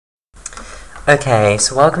Okay,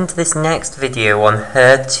 so welcome to this next video on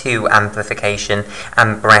HER2 amplification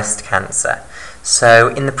and breast cancer. So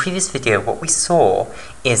in the previous video what we saw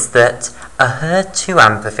is that a HER2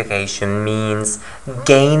 amplification means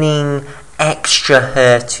gaining extra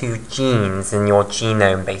HER2 genes in your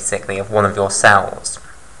genome, basically, of one of your cells.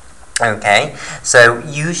 Okay, so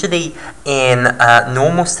usually in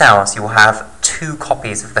normal cells you will have two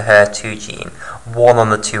copies of the HER2 gene, one on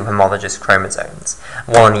the two homologous chromosomes,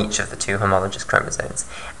 one on each of the two homologous chromosomes.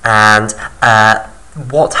 And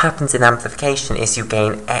what happens in amplification is you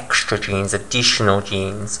gain extra genes, additional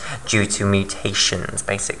genes, due to mutations,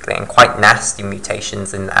 basically, and quite nasty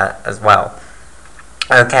mutations in that as well.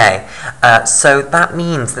 Okay, so that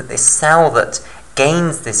means that this cell that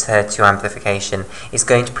gains this HER2 amplification is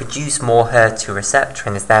going to produce more HER2 receptor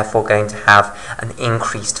and is therefore going to have an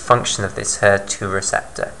increased function of this HER2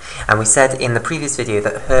 receptor. And we said in the previous video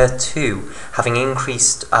that HER2, having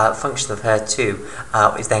increased function of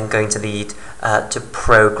HER2, is then going to lead to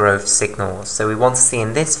pro-growth signals. So we want to see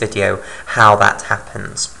in this video how that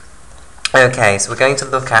happens. Okay, so we're going to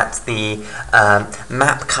look at the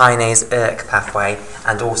MAP kinase ERK pathway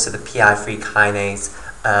and also the PI3 kinase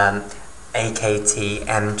AKT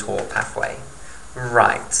mTOR pathway.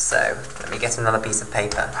 Right, so let me get another piece of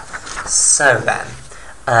paper. So then,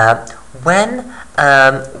 when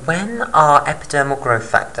our epidermal growth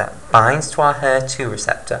factor binds to our HER2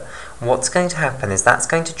 receptor, what's going to happen is that's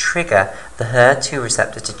going to trigger the HER2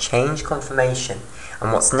 receptor to change conformation.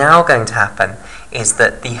 And what's now going to happen is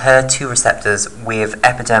that the HER2 receptors with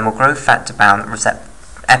epidermal growth factor bound to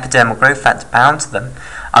them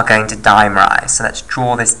are going to dimerize. So let's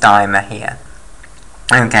draw this dimer here.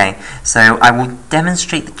 Okay, so I will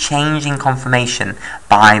demonstrate the change in conformation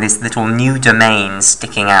by this little new domain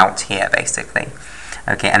sticking out here, basically.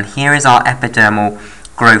 Okay, and here is our epidermal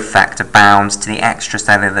growth factor bound to the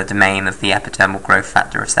extracellular domain of the epidermal growth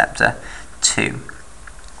factor receptor 2.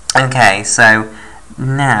 Okay, so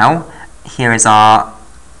now here is our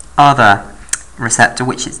other receptor,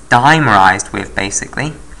 which is dimerized with, basically.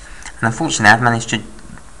 And unfortunately, I've managed to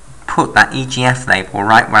put that EGF label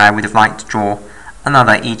right where I would have liked to draw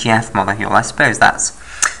another EGF molecule. I suppose that's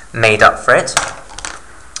made up for it.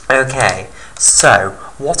 Okay, so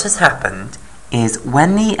what has happened is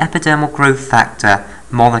when the epidermal growth factor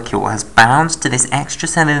molecule has bound to this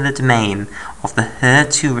extracellular domain of the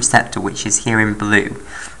HER2 receptor, which is here in blue,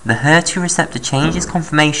 the HER2 receptor changes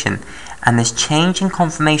conformation, and this change in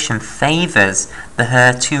conformation favors the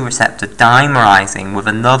HER2 receptor dimerizing with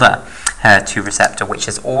another HER2 receptor, which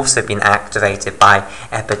has also been activated by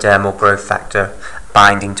epidermal growth factor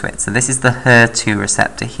binding to it. So this is the HER2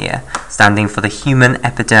 receptor here, standing for the human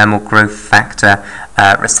epidermal growth factor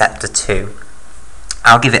receptor 2.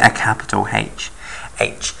 I'll give it a capital H.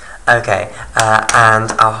 Okay,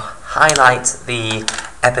 and I'll highlight the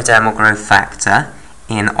epidermal growth factor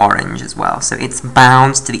in orange as well. So it's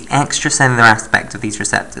bound to the extracellular aspect of these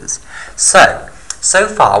receptors. So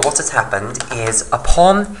far what has happened is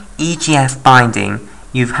upon EGF binding,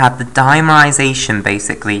 you've had the dimerization,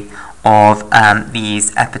 basically, of these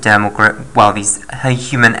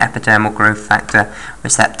human epidermal growth factor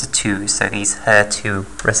receptor 2, so these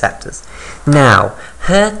HER2 receptors. Now,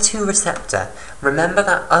 HER2 receptor, remember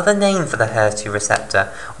that other name for the HER2 receptor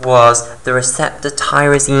was the receptor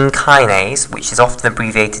tyrosine kinase, which is often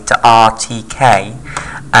abbreviated to RTK,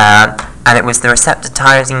 and it was the receptor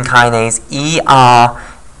tyrosine kinase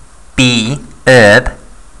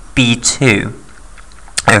ERB2.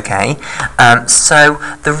 Okay, so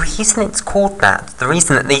the reason it's called that, the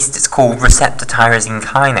reason at least it's called receptor tyrosine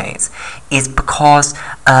kinase, is because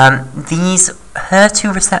these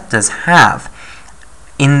HER2 receptors have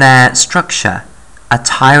in their structure a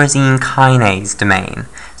tyrosine kinase domain,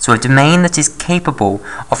 so a domain that is capable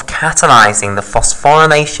of catalyzing the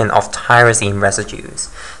phosphorylation of tyrosine residues.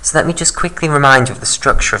 So let me just quickly remind you of the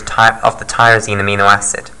structure of the tyrosine amino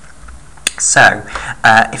acid. So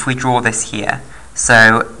if we draw this here,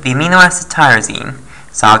 so the amino acid tyrosine,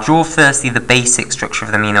 so I'll draw firstly the basic structure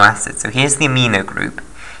of the amino acid. So here's the amino group,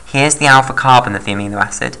 here's the alpha carbon of the amino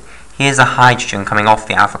acid, here's a hydrogen coming off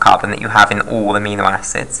the alpha carbon that you have in all amino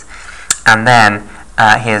acids, and then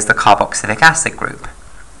here's the carboxylic acid group.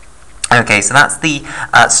 Okay, so that's the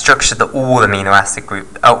structure that all amino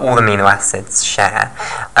acids share.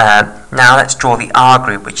 Now let's draw the R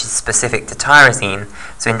group, which is specific to tyrosine.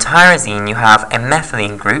 So in tyrosine you have a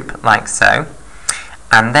methylene group, like so,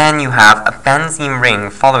 and then you have a benzene ring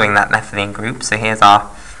following that methylene group. So here's our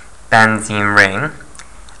benzene ring.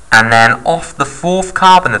 And then off the fourth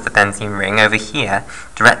carbon of the benzene ring over here,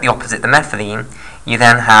 directly opposite the methylene, you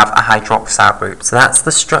then have a hydroxyl group. So that's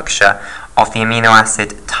the structure of the amino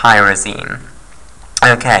acid tyrosine.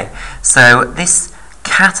 Okay, so this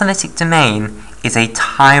catalytic domain is a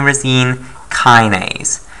tyrosine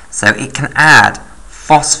kinase. So it can add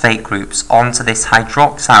phosphate groups onto this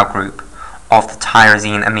hydroxyl group of the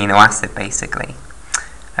tyrosine amino acid, basically.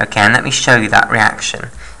 Okay, and let me show you that reaction.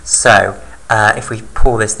 So, if we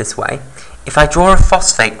pull this way, if I draw a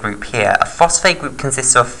phosphate group here, a phosphate group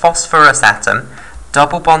consists of a phosphorus atom,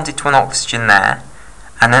 double bonded to an oxygen there,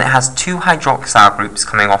 and then it has two hydroxyl groups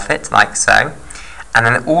coming off it, like so. And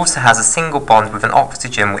then it also has a single bond with an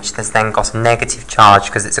oxygen, which has then got a negative charge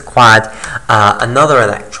because it's acquired another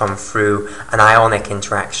electron through an ionic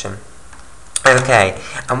interaction. Okay,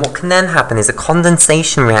 and what can then happen is a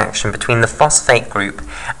condensation reaction between the phosphate group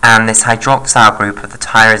and this hydroxyl group of the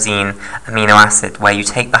tyrosine amino acid, where you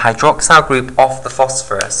take the hydroxyl group off the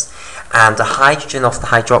phosphorus and a hydrogen off the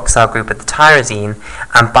hydroxyl group of the tyrosine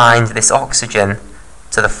and bind this oxygen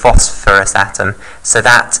to the phosphorus atom, so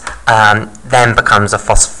that then becomes a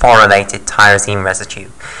phosphorylated tyrosine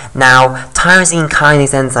residue. Now, tyrosine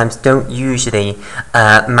kinase enzymes don't usually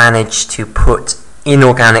manage to put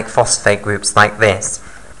inorganic phosphate groups like this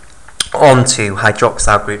onto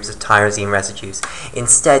hydroxyl groups of tyrosine residues.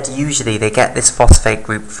 Instead, usually they get this phosphate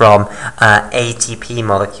group from ATP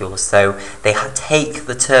molecules. So they take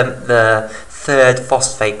the third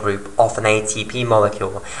phosphate group off an ATP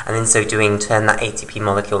molecule, and in so doing turn that ATP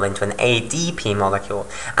molecule into an ADP molecule,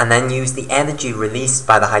 and then use the energy released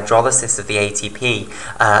by the hydrolysis of the ATP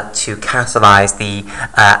to catalyze the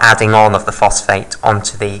adding on of the phosphate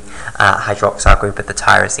onto the hydroxyl group of the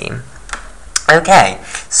tyrosine. Okay,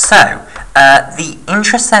 so the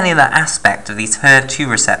intracellular aspect of these HER2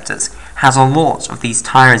 receptors has a lot of these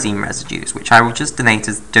tyrosine residues, which I will just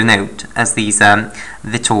denote as these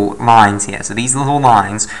little lines here. So these little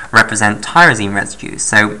lines represent tyrosine residues.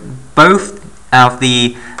 So both of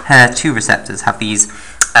the HER2 receptors have these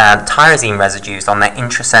tyrosine residues on their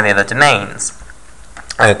intracellular domains.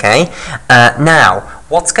 Okay, now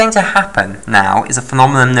what's going to happen now is a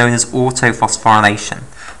phenomenon known as autophosphorylation.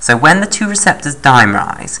 So when the two receptors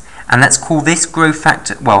dimerize, and let's call this growth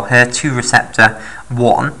factor, well, HER2 receptor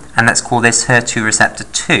 1, and let's call this HER2 receptor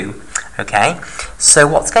 2, okay? So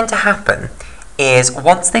what's going to happen is,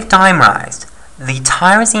 once they've dimerized, the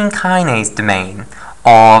tyrosine kinase domain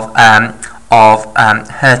of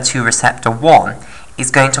HER2 receptor 1 is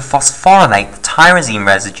going to phosphorylate the tyrosine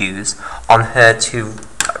residues on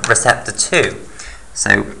HER2 receptor 2.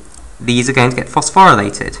 So these are going to get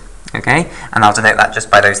phosphorylated, okay? And I'll denote that just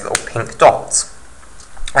by those little pink dots.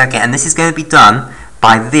 Okay, and this is going to be done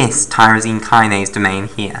by this tyrosine kinase domain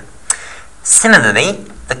here. Similarly,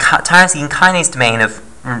 the tyrosine kinase domain of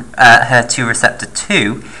HER2 receptor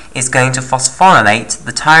 2 is going to phosphorylate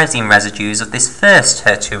the tyrosine residues of this first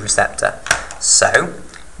HER2 receptor. So,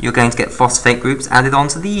 you're going to get phosphate groups added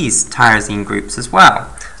onto these tyrosine groups as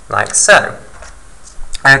well, like so.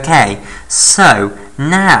 Okay, so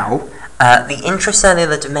now the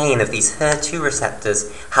intracellular domain of these HER2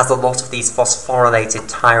 receptors has a lot of these phosphorylated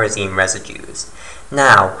tyrosine residues.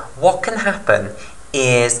 Now, what can happen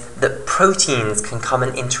is that proteins can come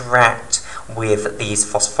and interact with these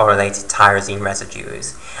phosphorylated tyrosine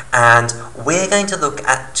residues. And we're going to look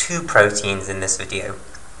at two proteins in this video.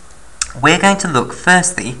 We're going to look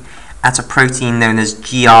firstly at a protein known as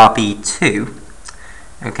GRB2.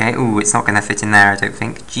 Okay, ooh, it's not going to fit in there, I don't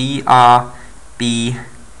think. GRB2.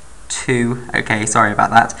 Okay, sorry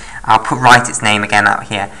about that. I'll write its name again out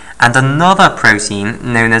here. And another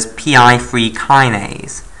protein known as PI3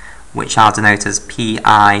 kinase, which I'll denote as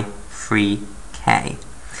PI3K.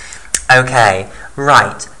 Okay,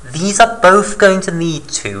 right. These are both going to lead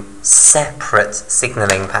to separate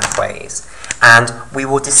signaling pathways. And we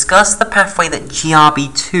will discuss the pathway that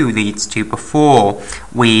GRB2 leads to before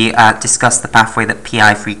we discuss the pathway that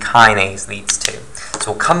PI3 kinase leads to.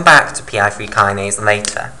 So we'll come back to PI3 kinase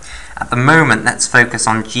later. At the moment, let's focus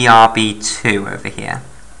on GRB2 over here.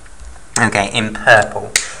 Okay, in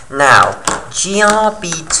purple. Now,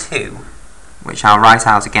 GRB2, which I'll write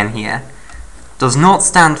out again here, does not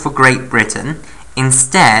stand for Great Britain.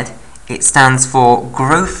 Instead, it stands for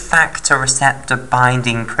growth factor receptor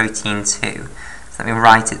binding protein 2. So let me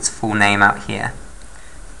write its full name out here.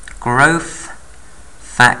 Growth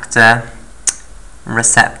factor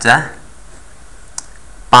receptor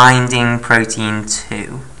binding protein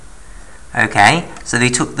 2. Okay, so they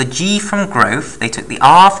took the G from growth, they took the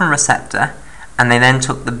R from receptor, and they then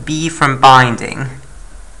took the B from binding.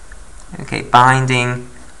 Okay, binding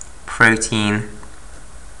protein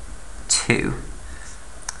 2.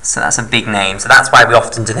 So that's a big name. So that's why we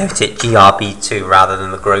often denote it GRB2 rather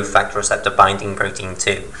than the growth factor receptor binding protein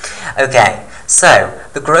 2. Okay, so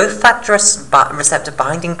the growth factor receptor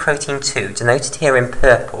binding protein 2, denoted here in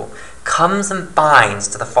purple, comes and binds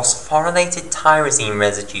to the phosphorylated tyrosine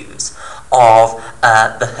residues of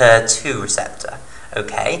the HER2 receptor.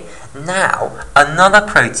 Okay, now another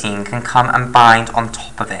protein can come and bind on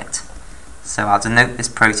top of it. So I'll denote this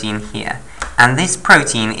protein here. And this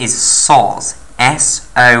protein is SOS.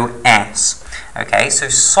 SOS. Okay, so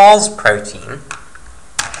SOS protein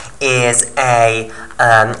is it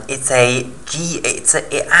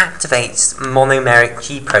activates monomeric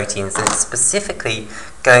G proteins, and it's specifically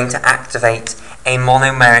going to activate a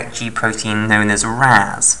monomeric G protein known as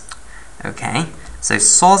RAS. Okay, so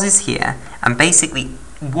SOS is here, and basically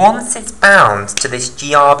once it's bound to this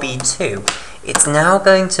GRB2, it's now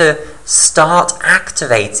going to start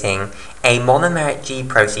activating a monomeric G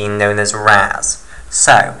protein known as RAS.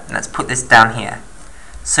 So, let's put this down here.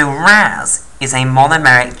 So RAS is a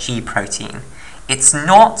monomeric G protein. It's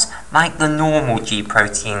not like the normal G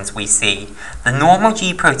proteins we see. The normal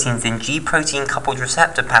G proteins in G protein coupled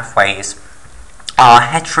receptor pathways are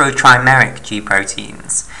heterotrimeric G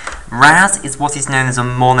proteins. RAS is what is known as a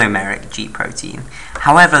monomeric G protein.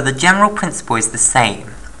 However, the general principle is the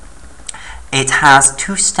same. It has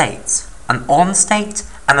two states, an on state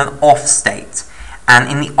and an off state. And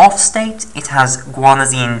in the off state, it has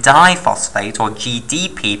guanosine diphosphate, or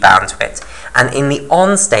GDP, bound to it. And in the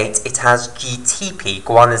on state, it has GTP,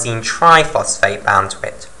 guanosine triphosphate, bound to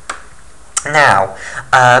it. Now,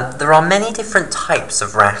 there are many different types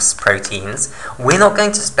of RAS proteins. We're not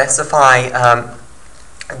going to specify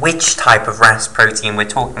which type of RAS protein we're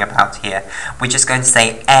talking about here. We're just going to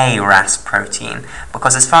say a RAS protein,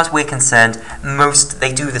 because as far as we're concerned,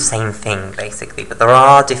 they do the same thing basically, but there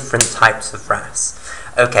are different types of RAS.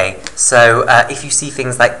 Okay, so if you see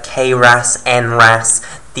things like KRAS, NRAS,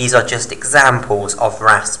 these are just examples of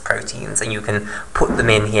RAS proteins, and you can put them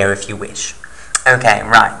in here if you wish. Okay,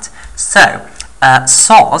 right. So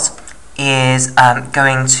SOS is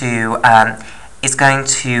going to,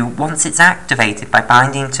 once it's activated by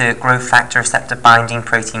binding to growth factor receptor binding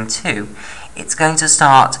protein 2, it's going to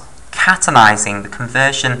start catalyzing the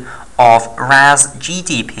conversion of RAS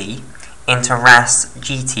GDP into RAS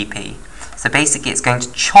GTP. So basically it's going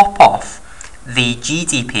to chop off the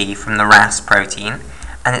GDP from the RAS protein,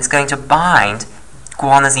 and it's going to bind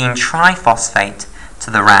guanosine triphosphate to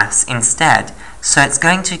the RAS instead. So it's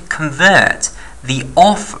going to convert the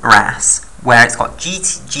off RAS, where it's got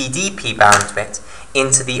GDP bound to it,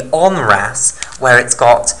 into the on RAS, where it's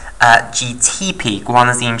got GTP,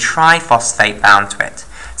 guanosine triphosphate, bound to it.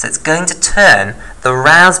 So it's going to turn the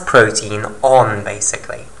RAS protein on,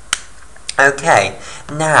 basically. Okay,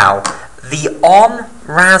 now, the on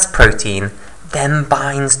RAS protein then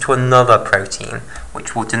binds to another protein,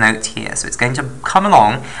 which we'll denote here. So it's going to come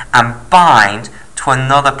along and bind to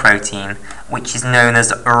another protein, which is known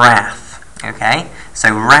as RAF. Okay,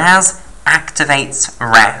 so RAS activates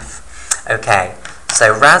RAF. Okay,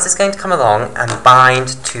 so RAS is going to come along and bind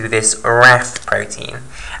to this RAF protein.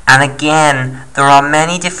 And again, there are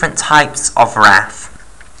many different types of RAF.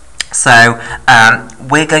 So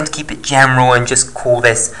we're going to keep it general and just call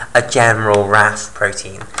this a general RAF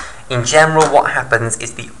protein. In general, what happens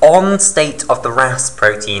is the on state of the RAS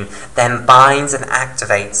protein then binds and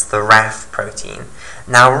activates the RAF protein.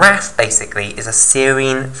 Now, RAF basically is a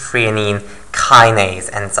serine threonine kinase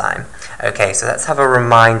enzyme. Okay, so let's have a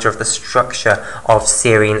reminder of the structure of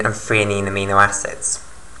serine and threonine amino acids.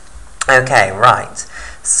 Okay, right.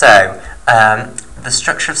 So, the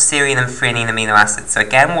structure of serine and threonine amino acids. So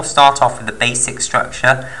again, we'll start off with the basic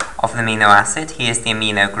structure of the amino acid. Here's the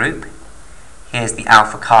amino group. Here's the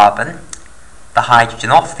alpha carbon, the hydrogen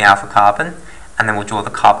off the alpha carbon, and then we'll draw the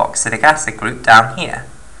carboxylic acid group down here.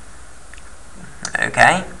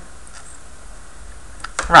 Okay?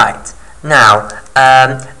 Right. Now,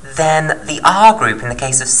 then the R group in the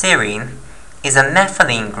case of serine is a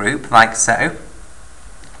methylene group, like so,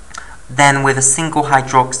 then with a single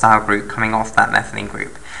hydroxyl group coming off that methylene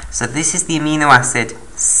group. So this is the amino acid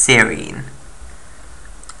serine.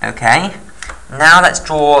 Okay? Now let's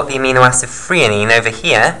draw the amino acid threonine over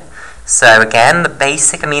here. So again, the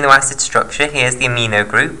basic amino acid structure. Here's the amino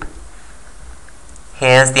group.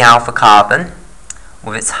 Here's the alpha carbon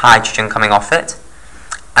with its hydrogen coming off it.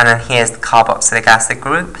 And then here's the carboxylic acid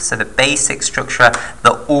group. So the basic structure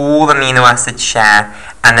that all amino acids share.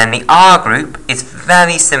 And then the R group is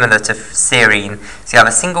very similar to serine. So you have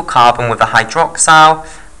a single carbon with a hydroxyl,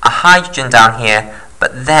 a hydrogen down here,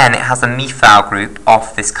 but then it has a methyl group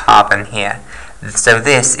off this carbon here. So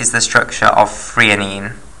this is the structure of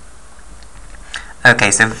threonine.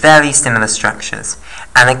 Okay, so very similar structures.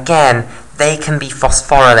 And again, they can be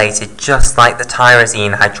phosphorylated just like the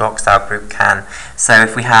tyrosine hydroxyl group can. So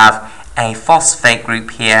if we have a phosphate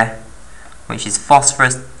group here, which is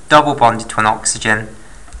phosphorus double bonded to an oxygen,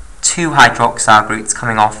 two hydroxyl groups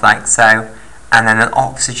coming off like so, and then an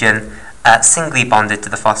oxygen singly bonded to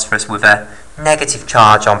the phosphorus with a negative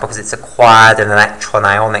charge on because it's acquired an electron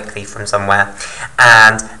ionically from somewhere.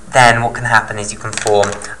 And then what can happen is you can form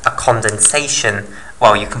a condensation.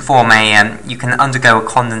 Well, you can form a you can undergo a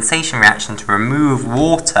condensation reaction to remove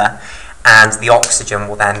water, and the oxygen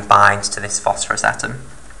will then bind to this phosphorus atom.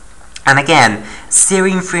 And again,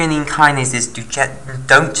 serine threonine kinases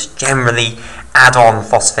don't generally add on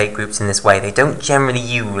phosphate groups in this way. They don't generally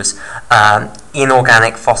use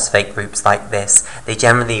inorganic phosphate groups like this. They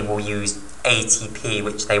generally will use ATP,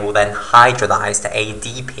 which they will then hydrolyze to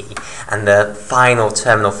ADP, and the final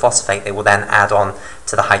terminal phosphate they will then add on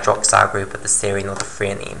to the hydroxyl group of the serine or the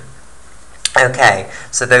threonine. Okay,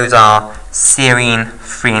 so those are serine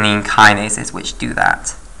threonine kinases which do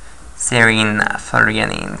that. Serine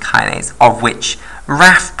threonine kinase, of which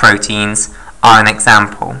RAF proteins are an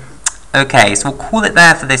example. Okay, so we'll call it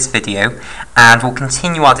there for this video, and we'll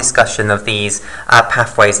continue our discussion of these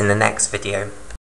pathways in the next video.